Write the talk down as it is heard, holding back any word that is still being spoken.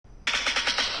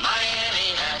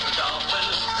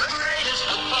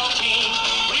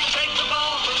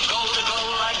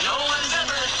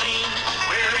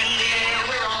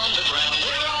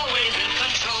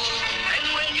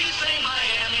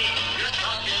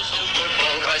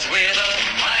'cause we're the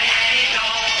Miami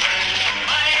Dolphins.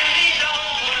 Miami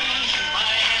Dolphins.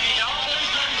 Miami Dolphins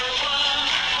 #1.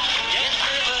 Yes,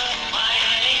 we're the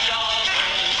Miami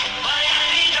Dolphins.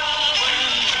 Miami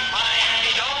Dolphins.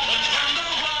 Miami Dolphins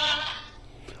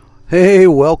 #1. Hey,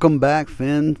 welcome back,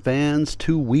 Fin fans,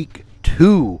 to week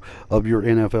 2 of your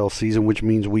NFL season, which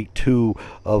means week 2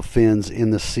 of Fins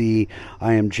in the Sea.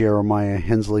 I am Jeremiah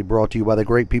Hensley, brought to you by the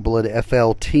great people at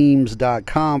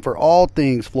FLTeams.com for all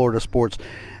things Florida sports.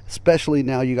 Especially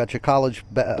now you got your college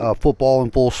football in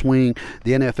full swing,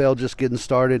 the NFL just getting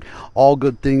started, all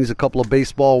good things, a couple of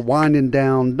baseball winding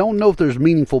down. Don't know if there's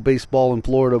meaningful baseball in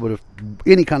Florida, but if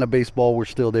any kind of baseball, we're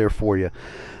still there for you.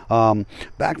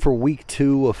 Back for week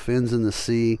 2 of Fins in the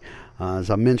Sea.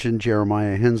 As I mentioned,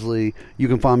 Jeremiah Hensley. You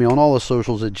can find me on all the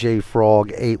socials at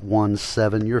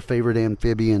jfrog817, your favorite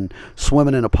amphibian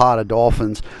swimming in a pot of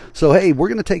dolphins. So, hey, we're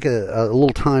going to take a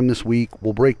little time this week.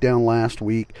 We'll break down last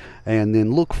week and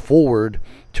then look forward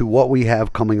to what we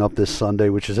have coming up this Sunday,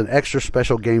 which is an extra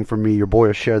special game for me. Your boy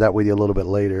will share that with you a little bit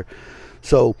later.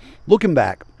 So, looking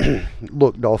back,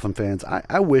 look, Dolphin fans,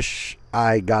 I wish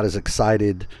I got as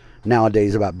excited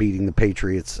nowadays about beating the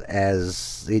Patriots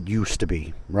as it used to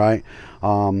be, right?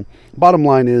 Bottom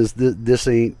line is this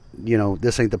ain't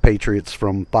the Patriots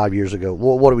from 5 years ago.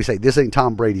 Well, what do we say? This ain't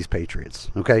Tom Brady's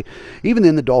Patriots, okay? Even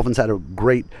then, the Dolphins had a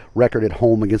great record at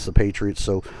home against the Patriots.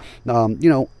 So,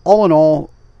 all in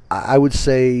all, I would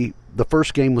say the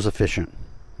first game was efficient,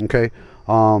 okay?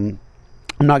 I'm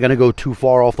not going to go too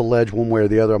far off the ledge one way or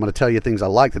the other. I'm going to tell you things I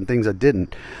liked and things I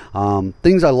didn't.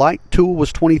 Things I liked, Tua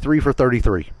was 23 for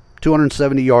 33.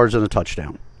 270 yards and a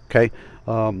touchdown, okay?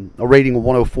 A rating of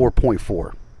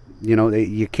 104.4.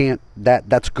 You can't,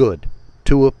 that's good.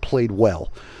 Tua played well.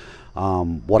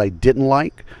 What I didn't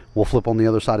like, we'll flip on the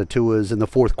other side of Tua, is in the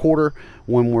fourth quarter,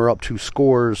 when we're up 2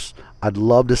 scores, I'd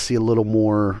love to see a little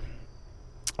more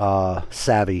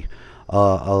savvy,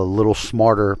 a little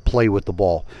smarter play with the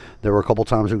ball. There were a couple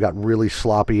times we got really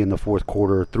sloppy in the fourth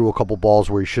quarter, threw a couple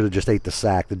balls where he should have just ate the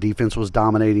sack. The defense was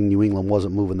dominating. New England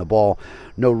wasn't moving the ball.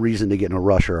 No reason to get in a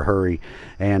rush or a hurry.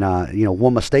 And,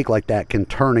 one mistake like that can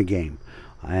turn a game.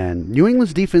 And New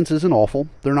England's defense isn't awful.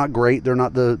 They're not great. They're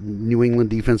not the New England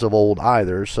defense of old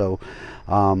either. So,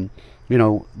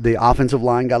 the offensive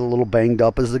line got a little banged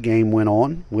up as the game went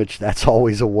on, which that's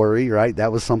always a worry, right?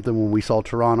 That was something when we saw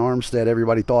Teron Armstead,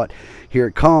 everybody thought, here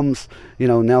it comes.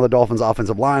 Now the Dolphins'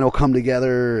 offensive line will come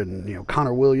together, and,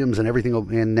 Connor Williams and everything.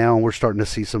 And now we're starting to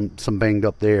see some banged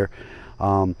up there.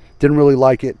 Didn't really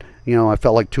like it. I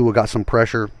felt like Tua got some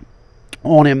pressure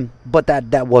on him, but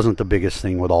that wasn't the biggest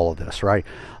thing with all of this, right?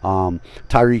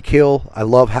 Tyreek Hill, I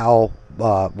love how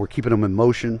we're keeping him in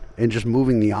motion and just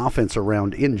moving the offense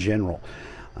around in general.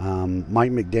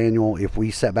 Mike McDaniel, if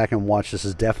we sat back and watched, this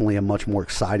is definitely a much more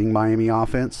exciting Miami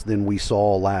offense than we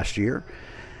saw last year.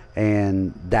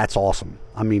 And that's awesome.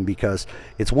 Because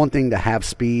it's one thing to have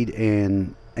speed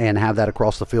and have that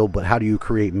across the field, but how do you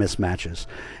create mismatches?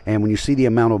 And when you see the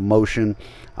amount of motion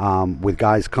with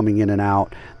guys coming in and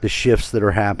out, the shifts that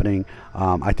are happening,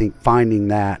 I think finding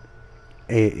that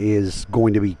is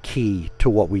going to be key to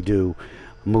what we do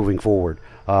moving forward.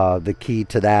 The key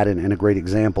to that, and a great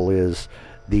example, is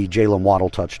the Jalen Waddle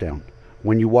touchdown.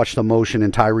 When you watch the motion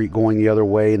and Tyreek going the other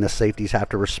way and the safeties have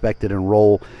to respect it and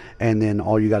roll, and then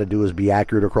all you got to do is be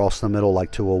accurate across the middle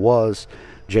like Tua was,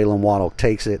 Jalen Waddle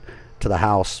takes it to the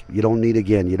house. You don't need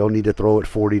to throw it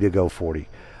 40 to go 40.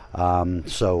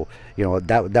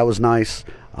 That was nice.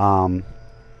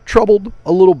 Troubled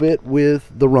a little bit with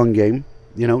the run game.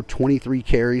 23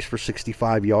 carries for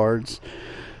 65 yards,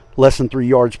 less than 3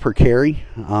 yards per carry.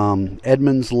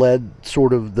 Edmonds led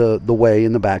sort of the way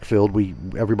in the backfield.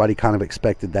 Everybody kind of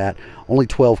expected that. Only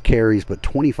 12 carries, but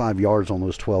 25 yards on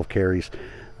those 12 carries.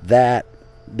 That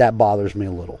bothers me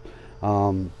a little.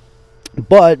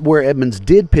 But where Edmonds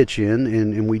did pitch in,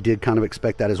 and we did kind of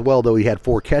expect that as well, though he had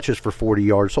 4 catches for 40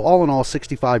 yards. So all in all,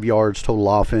 65 yards total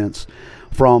offense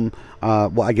from,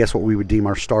 I guess what we would deem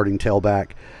our starting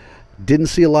tailback. Didn't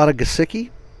see a lot of Gesicki.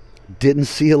 Didn't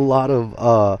see a lot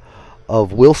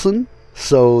of Wilson.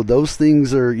 So those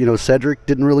things are, Cedric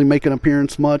didn't really make an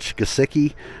appearance much.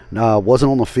 Gesicki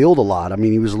wasn't on the field a lot.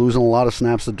 He was losing a lot of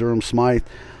snaps to Durham Smythe.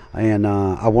 And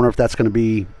I wonder if that's going to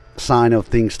be a sign of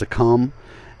things to come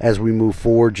as we move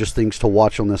forward, just things to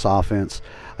watch on this offense.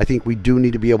 I think we do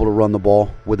need to be able to run the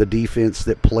ball with a defense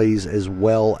that plays as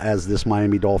well as this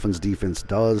Miami Dolphins defense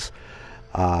does.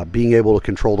 Being able to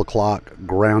control the clock,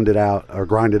 grind it out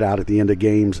at the end of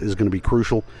games is going to be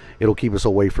crucial. It'll keep us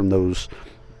away from those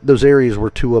those areas where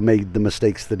Tua made the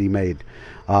mistakes that he made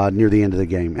near the end of the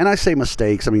game. And I say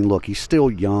mistakes. I mean, look, he's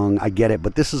still young. I get it,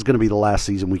 but this is going to be the last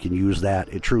season we can use that.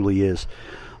 It truly is.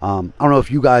 I don't know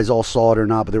if you guys all saw it or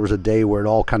not, but there was a day where it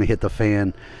all kind of hit the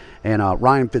fan, and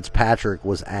Ryan Fitzpatrick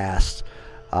was asked,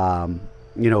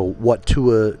 what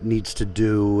Tua needs to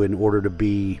do in order to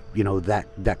be,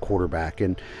 that quarterback.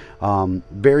 And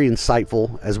very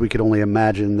insightful, as we could only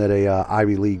imagine that a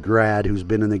Ivy League grad who's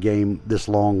been in the game this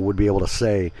long would be able to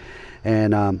say.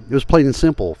 And it was plain and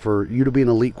simple. For you to be an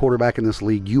elite quarterback in this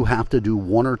league, you have to do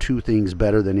one or two things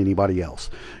better than anybody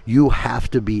else. You have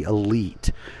to be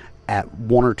elite at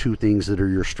one or two things that are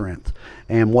your strength.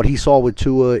 And what he saw with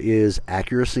Tua is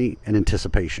accuracy and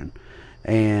anticipation.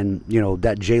 And,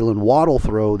 that Jalen Waddle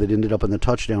throw that ended up in the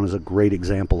touchdown is a great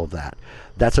example of that.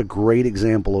 That's a great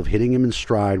example of hitting him in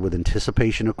stride with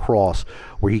anticipation across,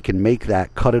 where he can make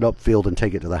that, cut it upfield, and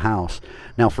take it to the house.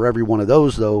 Now, for every one of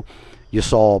those, though, you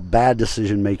saw bad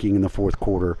decision-making in the fourth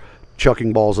quarter,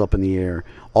 chucking balls up in the air.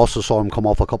 Also saw him come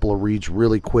off a couple of reads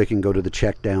really quick and go to the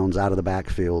checkdowns out of the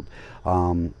backfield.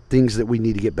 Things that we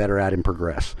need to get better at and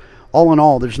progress. All in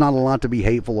all, there's not a lot to be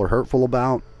hateful or hurtful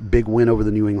about. Big win over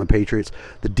the New England Patriots.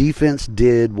 The defense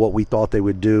did what we thought they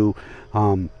would do.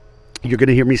 You're going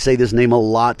to hear me say this name a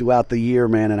lot throughout the year,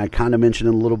 man, and I kind of mentioned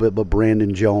it a little bit, but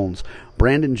Brandon Jones.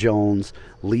 Brandon Jones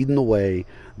leading the way.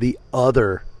 The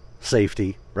other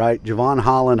safety, right?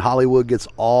 Javon Hollywood gets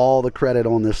all the credit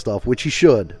on this stuff, which he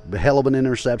should. A hell of an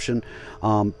interception,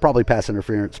 probably pass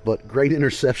interference, but great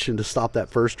interception to stop that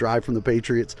first drive from the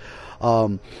Patriots.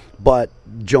 But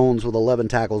Jones with 11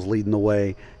 tackles leading the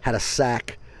way, had a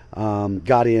sack,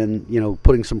 got in,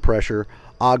 putting some pressure.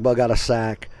 Agba got a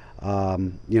sack,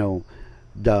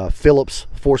 Phillips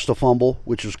forced a fumble,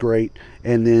 which was great.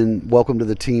 And then welcome to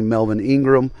the team, Melvin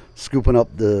Ingram, scooping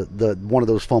up the one of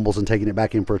those fumbles and taking it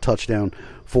back in for a touchdown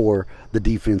for the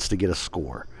defense to get a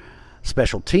score.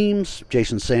 Special teams,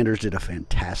 Jason Sanders did a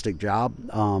fantastic job.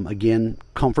 Again,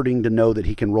 comforting to know that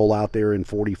he can roll out there in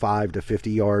 45 to 50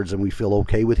 yards and we feel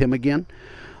okay with him again.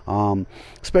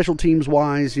 Special teams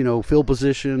wise, field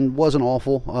position wasn't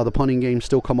awful. The punting game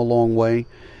still come a long way.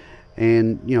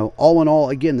 And, all in all,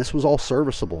 again, this was all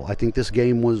serviceable. I think this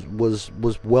game was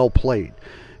well played.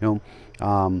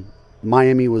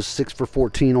 Miami was 6 for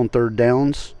 14 on third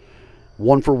downs,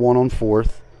 1 for 1 on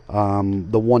fourth.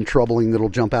 The one troubling that'll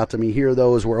jump out to me here,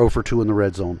 though, is we're 0 for 2 in the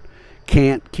red zone.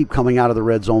 Can't keep coming out of the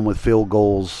red zone with field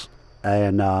goals.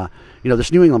 And,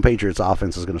 this New England Patriots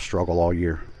offense is going to struggle all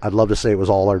year. I'd love to say it was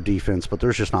all our defense, but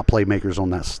there's just not playmakers on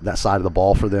that side of the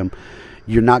ball for them.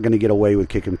 You're not going to get away with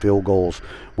kicking field goals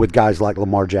with guys like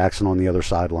Lamar Jackson on the other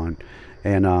sideline.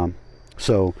 And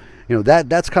so,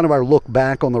 that's kind of our look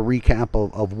back on the recap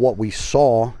of what we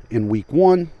saw in Week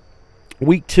 1.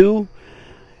 Week 2,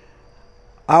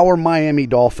 our Miami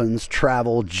Dolphins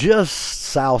travel just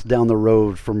south down the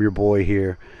road from your boy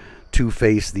here to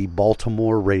face the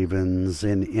Baltimore Ravens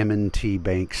in M&T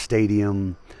Bank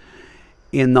Stadium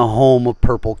in the home of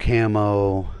purple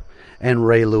camo and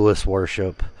Ray Lewis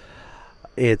worship.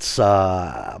 It's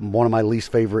one of my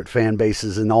least favorite fan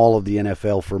bases in all of the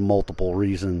NFL for multiple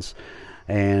reasons.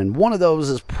 And one of those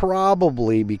is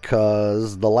probably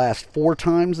because the last 4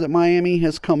 times that Miami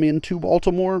has come into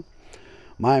Baltimore,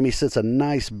 Miami sits a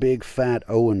nice big fat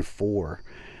 0-4.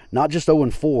 Not just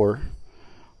 0-4,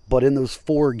 but in those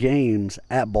 4 games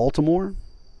at Baltimore,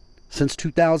 since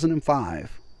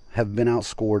 2005, have been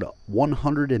outscored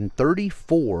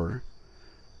 134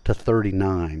 to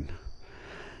 39.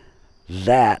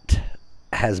 That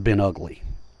has been ugly.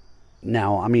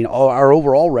 Now, I mean, our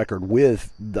overall record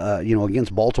with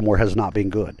against Baltimore has not been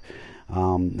good.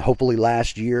 Hopefully,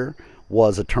 last year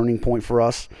was a turning point for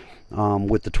us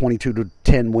with the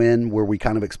 22-10 win, where we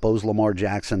kind of exposed Lamar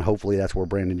Jackson. Hopefully, that's where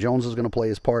Brandon Jones is going to play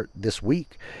his part this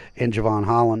week, and Javon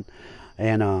Holland.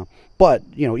 And but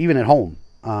even at home,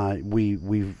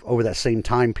 we've over that same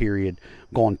time period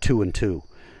gone 2-2,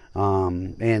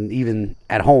 and even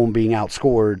at home being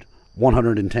outscored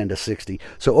 110 to 60.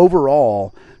 So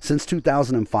overall, since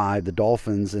 2005, the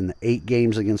Dolphins in the 8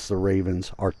 games against the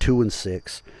Ravens are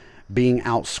 2-6, being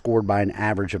outscored by an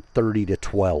average of 30 to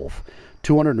 12,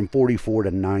 244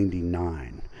 to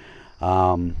 99.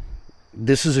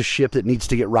 This is a ship that needs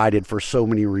to get righted for so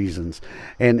many reasons.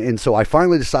 And so I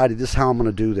finally decided this is how I'm going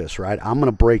to do this, right? I'm going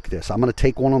to break this. I'm going to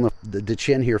take one on the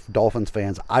chin here for Dolphins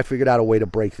fans. I figured out a way to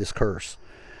break this curse.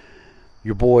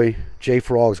 Your boy, Jay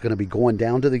Frog, is going to be going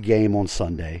down to the game on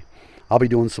Sunday. I'll be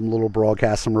doing some little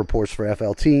broadcasts, some reports for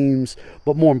FL teams.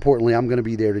 But more importantly, I'm going to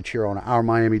be there to cheer on our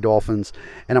Miami Dolphins.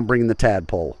 And I'm bringing the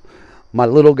tadpole. My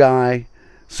little guy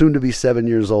soon to be 7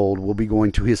 years old, will be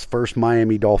going to his first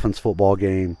Miami Dolphins football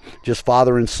game. Just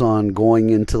father and son going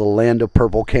into the land of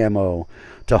purple camo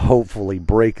to hopefully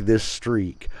break this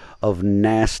streak of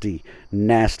nasty,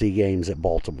 nasty games at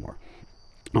Baltimore.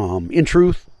 In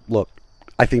truth, look,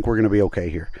 I think we're going to be okay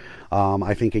here.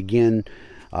 I think, again,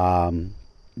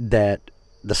 that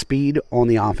the speed on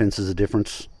the offense is a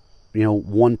difference. You know,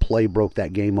 one play broke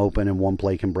that game open, and one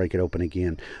play can break it open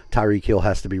again. Tyreek Hill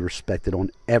has to be respected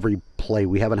on every play.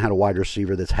 We haven't had a wide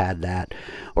receiver that's had that,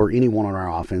 or anyone on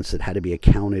our offense that had to be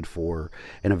accounted for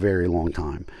in a very long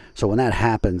time. So when that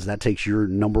happens, that takes your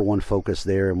number one focus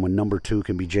there, and when number two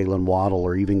can be Jalen Waddle,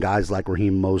 or even guys like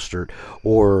Raheem Mostert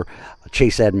or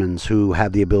Chase Edmonds, who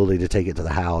have the ability to take it to the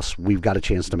house, we've got a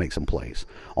chance to make some plays.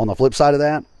 On the flip side of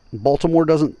that, Baltimore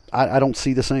doesn't, I don't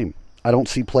see the same. I don't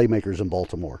see playmakers in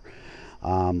Baltimore.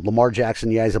 Lamar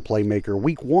Jackson, yeah, he's a playmaker.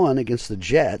 Week 1 against the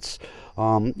Jets,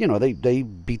 they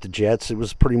beat the Jets. It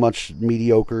was pretty much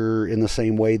mediocre in the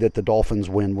same way that the Dolphins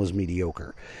win was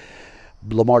mediocre.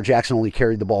 Lamar Jackson only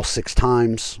carried the ball 6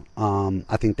 times.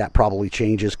 I think that probably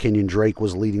changes. Kenyon Drake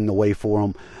was leading the way for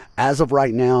him. As of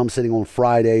right now, I'm sitting on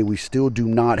Friday. We still do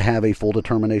not have a full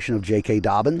determination of J.K.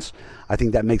 Dobbins. I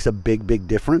think that makes a big, big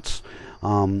difference.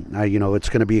 It's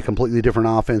going to be a completely different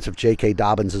offense if J.K.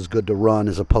 Dobbins is good to run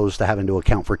as opposed to having to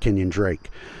account for Kenyon Drake.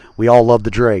 We all love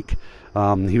the Drake.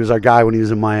 He was our guy when he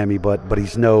was in Miami, but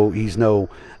he's no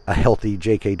a healthy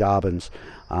J.K. Dobbins.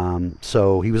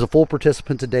 So he was a full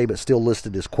participant today, but still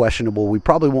listed as questionable. We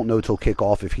probably won't know till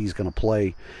kickoff if he's going to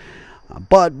play.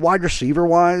 But wide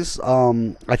receiver-wise,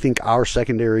 I think our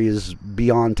secondary is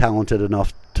beyond talented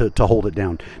enough to hold it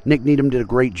down. Nick Needham did a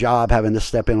great job having to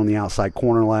step in on the outside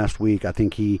corner last week. I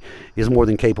think he is more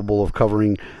than capable of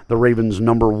covering the Ravens'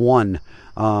 number 1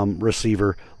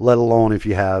 receiver, let alone if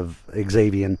you have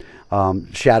Xavier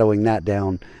shadowing that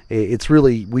down. It's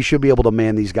really, we should be able to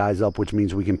man these guys up, which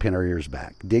means we can pin our ears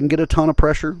back. Didn't get a ton of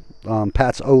pressure.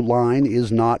 Pat's O-line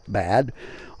is not bad.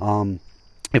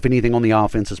 If anything, on the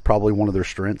offense is probably one of their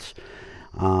strengths.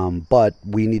 But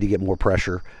we need to get more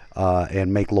pressure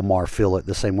and make Lamar feel it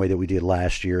the same way that we did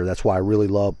last year. That's why I really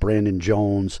love Brandon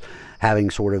Jones having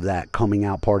sort of that coming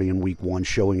out party in week 1,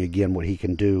 showing again what he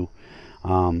can do.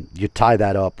 You tie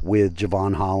that up with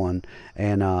Javon Holland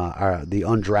and the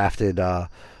undrafted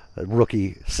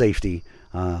rookie safety,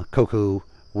 Koku,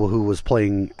 who was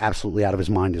playing absolutely out of his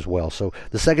mind as well. So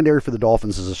the secondary for the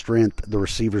Dolphins is a strength. The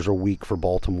receivers are weak for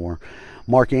Baltimore.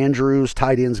 Mark Andrews,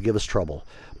 tight ends give us trouble.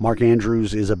 Mark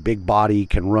Andrews is a big body,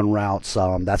 can run routes.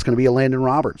 That's going to be a Landon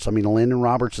Roberts. Landon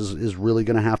Roberts is really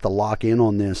going to have to lock in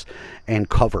on this and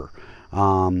cover.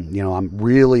 I'm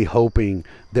really hoping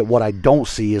that what I don't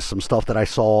see is some stuff that I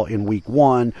saw in week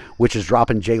 1, which is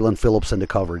dropping Jalen Phillips into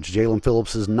coverage. Jalen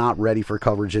Phillips is not ready for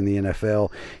coverage in the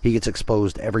NFL. He gets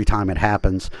exposed every time it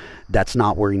happens. That's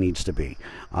not where he needs to be.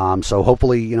 So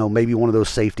hopefully, maybe one of those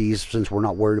safeties, since we're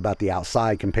not worried about the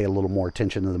outside, can pay a little more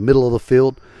attention to the middle of the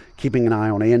field, keeping an eye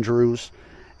on Andrews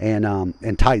and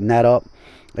tighten that up.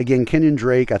 Again, Kenyon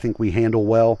Drake, I think we handle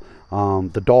well.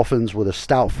 The Dolphins with a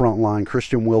stout front line,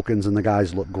 Christian Wilkins and the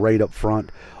guys look great up front.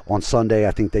 On Sunday,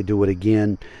 I think they do it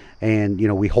again. And,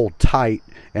 we hold tight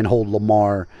and hold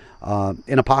Lamar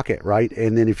in a pocket, right?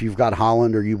 And then if you've got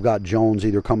Holland or you've got Jones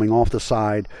either coming off the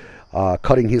side,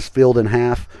 cutting his field in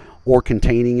half, or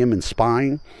containing him and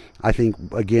spying, I think,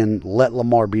 again, let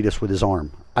Lamar beat us with his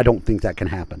arm. I don't think that can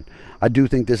happen. I do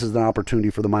think this is an opportunity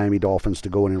for the Miami Dolphins to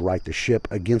go in and right the ship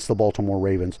against the Baltimore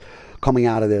Ravens coming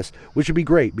out of this, which would be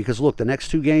great because, look, the next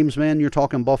 2 games, man, you're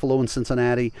talking Buffalo and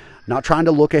Cincinnati. Not trying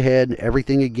to look ahead.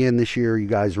 Everything again this year, you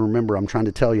guys remember, I'm trying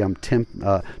to tell you, I'm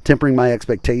tempering my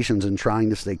expectations and trying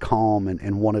to stay calm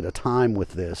and one at a time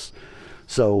with this.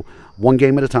 So 1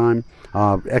 game at a time.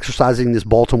 Exercising this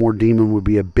Baltimore demon would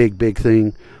be a big, big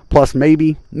thing. Plus,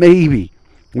 maybe,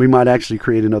 we might actually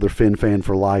create another Fin fan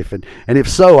for life. And if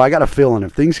so, I got a feeling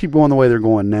if things keep going the way they're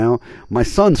going now, my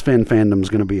son's Fin fandom is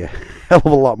going to be a hell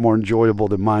of a lot more enjoyable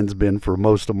than mine's been for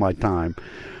most of my time.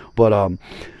 But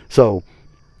so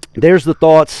there's the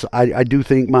thoughts. I do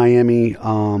think Miami,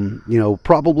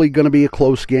 probably going to be a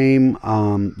close game.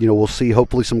 We'll see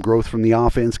hopefully some growth from the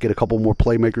offense, get a couple more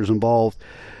playmakers involved,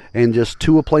 and just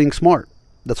Tua playing smart.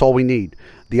 That's all we need.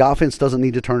 The offense doesn't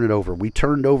need to turn it over. We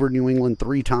turned over New England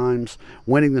 3 times,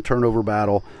 winning the turnover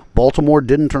battle. Baltimore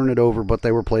didn't turn it over, but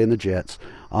they were playing the Jets.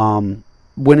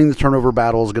 Winning the turnover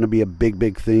battle is going to be a big,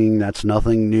 big thing. That's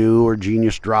nothing new or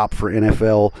genius drop for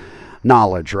NFL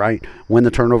knowledge, right? Win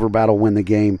the turnover battle, win the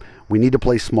game. We need to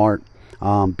play smart,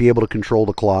 be able to control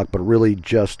the clock, but really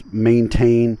just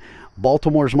maintain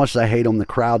Baltimore, as much as I hate them, the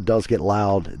crowd does get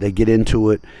loud. They get into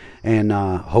it, and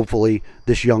hopefully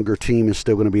this younger team is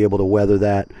still going to be able to weather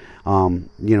that.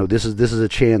 This is a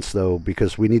chance, though,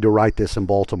 because we need to right this in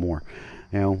Baltimore.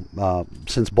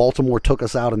 Since Baltimore took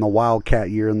us out in the Wildcat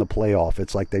year in the playoff,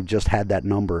 it's like they've just had that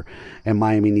number, and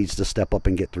Miami needs to step up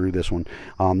and get through this one.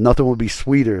 Nothing would be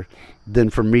sweeter than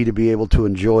for me to be able to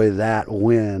enjoy that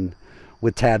win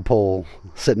with Tadpole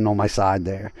sitting on my side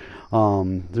there.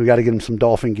 We got to get him some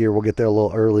Dolphin gear. We'll get there a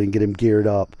little early and get him geared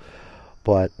up.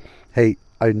 But, hey,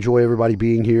 I enjoy everybody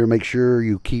being here. Make sure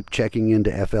you keep checking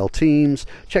into FL Teams.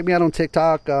 Check me out on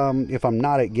TikTok. If I'm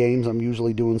not at games, I'm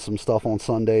usually doing some stuff on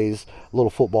Sundays. A little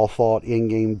football thought,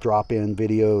 in-game drop-in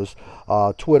videos.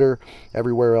 Twitter,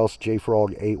 everywhere else,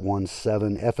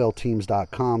 jfrog817.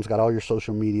 FLteams.com's got all your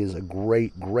social medias. A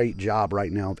great, great job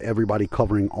right now of everybody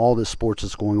covering all the sports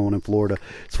that's going on in Florida.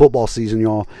 It's football season,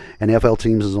 y'all, and FL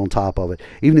Teams is on top of it.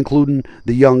 Even including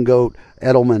the young GOAT,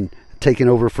 Edelman, taking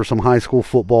over for some high school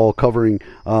football, covering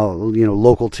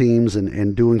local teams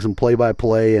and doing some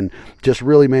play-by-play, and just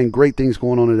really, man, great things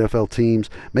going on at FL Teams.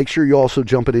 Make sure you also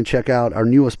jump in and check out our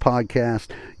newest podcast.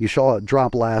 You saw it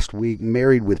drop last week,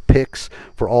 Married with Picks,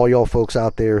 for all y'all folks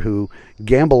out there who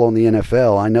gamble on the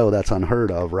NFL. I know that's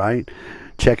unheard of, right?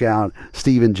 Check out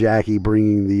Steve and Jackie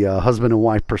bringing the husband and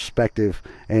wife perspective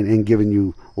and giving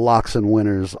you locks and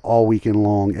winners all weekend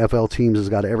long. FL Teams has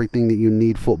got everything that you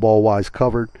need football-wise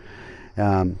covered.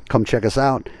 Come check us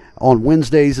out on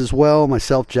Wednesdays as well.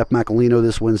 Myself, Jeff Macalino,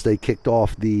 this Wednesday kicked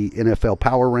off the NFL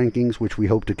Power Rankings, which we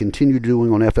hope to continue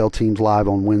doing on FL Teams Live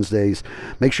on Wednesdays.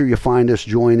 Make sure you find us,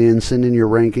 join in, send in your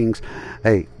rankings.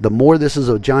 Hey, the more this is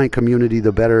a giant community,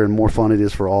 the better and more fun it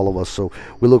is for all of us. So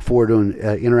we look forward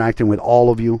to interacting with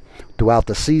all of you throughout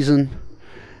the season.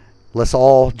 Let's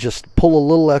all just pull a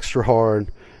little extra hard.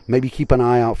 Maybe keep an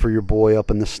eye out for your boy up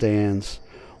in the stands,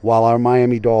 while our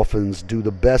Miami Dolphins do the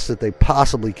best that they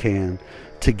possibly can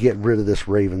to get rid of this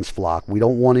Ravens flock. We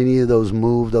don't want any of those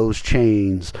move those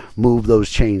chains.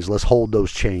 Let's hold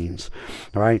those chains.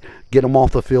 All right? Get them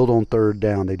off the field on third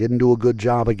down. They didn't do a good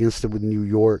job against it with New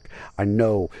York. I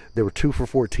know. They were 2 for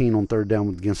 14 on third down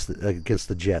against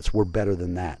the Jets. We're better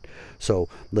than that. So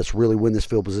let's really win this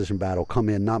field position battle. Come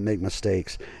in, not make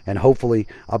mistakes. And hopefully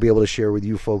I'll be able to share with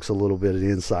you folks a little bit of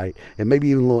insight and maybe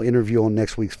even a little interview on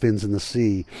next week's Fins in the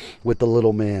Sea with the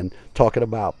little man talking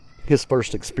about his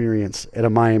first experience at a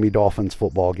Miami Dolphins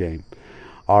football game.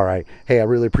 All right. Hey, I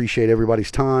really appreciate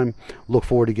everybody's time. Look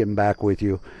forward to getting back with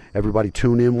you. Everybody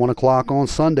tune in 1 o'clock on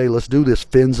Sunday. Let's do this.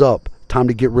 Fins up. Time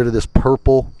to get rid of this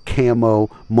purple camo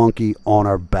monkey on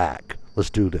our back.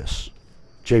 Let's do this.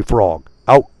 J Frog.